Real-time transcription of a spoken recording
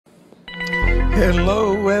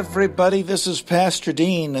Hello, everybody. This is Pastor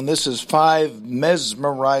Dean, and this is 5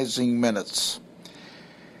 Mesmerizing Minutes.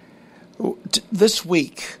 This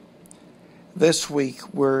week,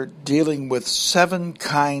 we're dealing with 7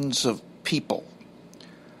 kinds of people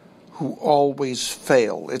who always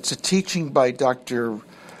fail. It's a teaching by Dr.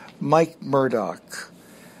 Mike Murdock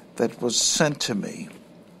that was sent to me,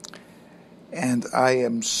 and I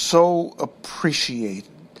am so appreciated.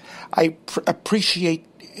 I appreciate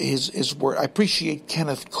his work. I appreciate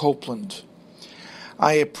Kenneth Copeland.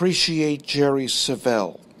 I appreciate Jerry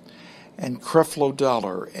Savelle and Creflo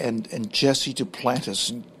Dollar and Jesse Duplantis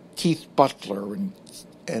and Keith Butler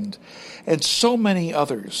and so many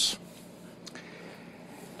others.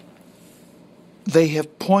 They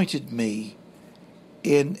have pointed me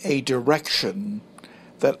in a direction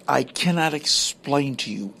that I cannot explain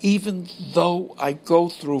to you. Even though I go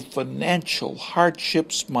through financial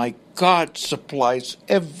hardships, my God supplies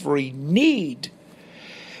every need.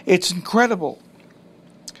 It's incredible.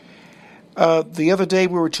 The other day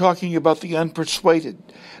we were talking about the unpersuaded.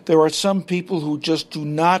 There are some people who just do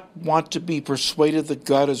not want to be persuaded that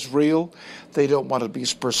God is real. They don't want to be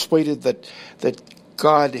persuaded that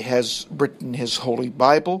God has written his Holy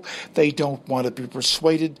Bible. They don't want to be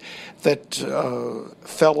persuaded that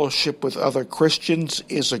fellowship with other Christians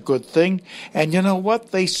is a good thing. And you know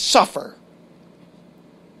what? They suffer.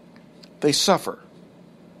 They suffer.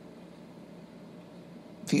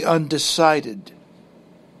 The undecided.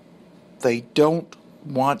 They don't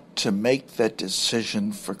want to make that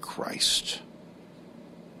decision for Christ.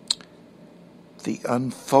 The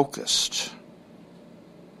unfocused.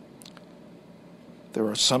 There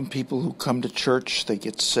are some people who come to church, they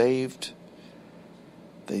get saved,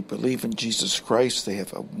 they believe in Jesus Christ, they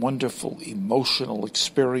have a wonderful emotional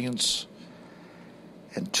experience,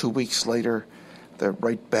 and 2 weeks later, they're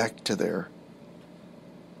right back to their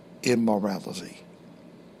immorality.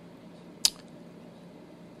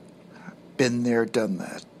 Been there, done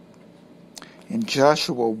that. In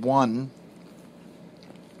Joshua 1,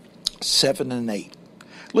 7 and 8,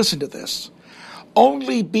 listen to this.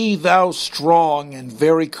 Only be thou strong and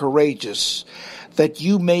very courageous, that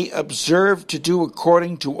you may observe to do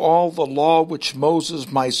according to all the law which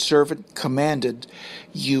Moses my servant commanded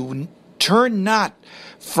you. Turn not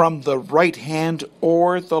from the right hand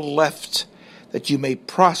or the left, that you may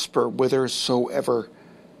prosper whithersoever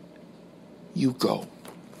you go.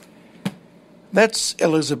 That's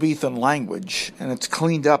Elizabethan language, and it's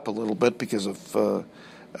cleaned up a little bit because of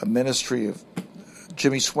a ministry of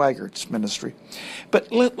Jimmy Swaggart's ministry.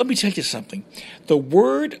 But let me tell you something. The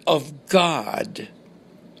Word of God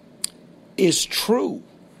is true.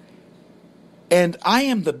 And I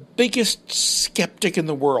am the biggest skeptic in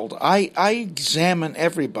the world. I examine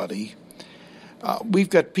everybody. We've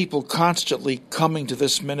got people constantly coming to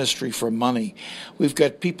this ministry for money. We've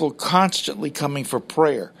got people constantly coming for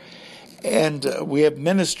prayer. And we have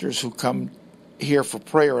ministers who come here for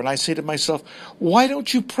prayer. And I say to myself, why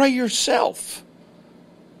don't you pray yourself?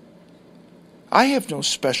 I have no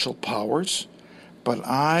special powers, but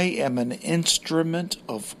I am an instrument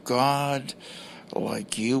of God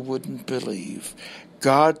like you wouldn't believe.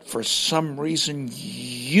 God, for some reason,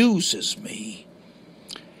 uses me.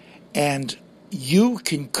 And you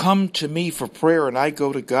can come to me for prayer, and I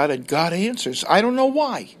go to God, and God answers. I don't know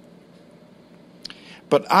why.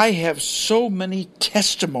 But I have so many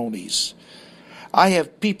testimonies. I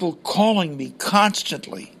have people calling me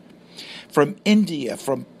constantly. From India,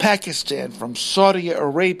 from Pakistan, from Saudi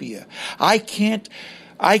Arabia. I can't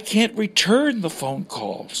return the phone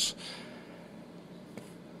calls.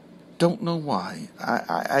 Don't know why.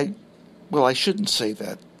 I shouldn't say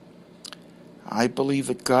that. I believe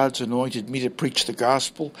that God's anointed me to preach the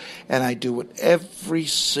gospel, and I do it every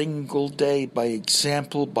single day by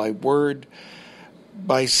example, by word,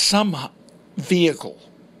 by some vehicle,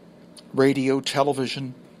 radio,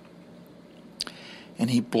 television. And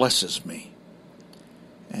he blesses me,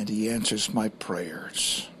 and he answers my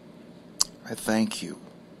prayers. I thank you.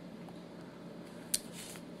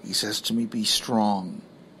 He says to me, be strong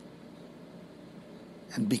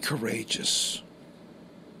and be courageous,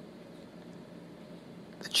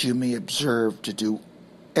 that you may observe to do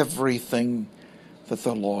everything that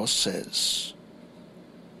the law says.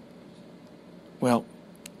 Well,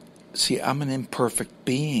 see, I'm an imperfect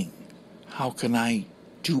being. How can I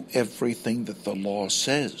do everything that the law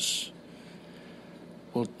says?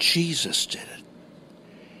 Well, Jesus did it.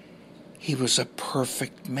 He was a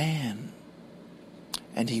perfect man,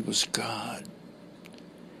 and he was God.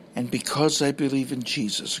 And because I believe in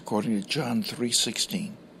Jesus, according to John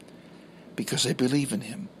 3:16, because I believe in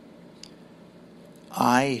him,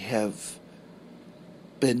 I have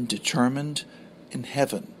been determined in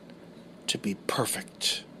heaven to be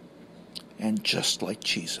perfect and just like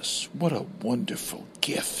Jesus. What a wonderful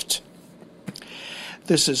gift.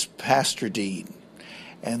 This is Pastor Dean,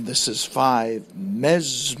 and this is 5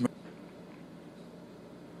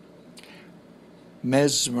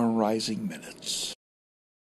 mesmerizing minutes.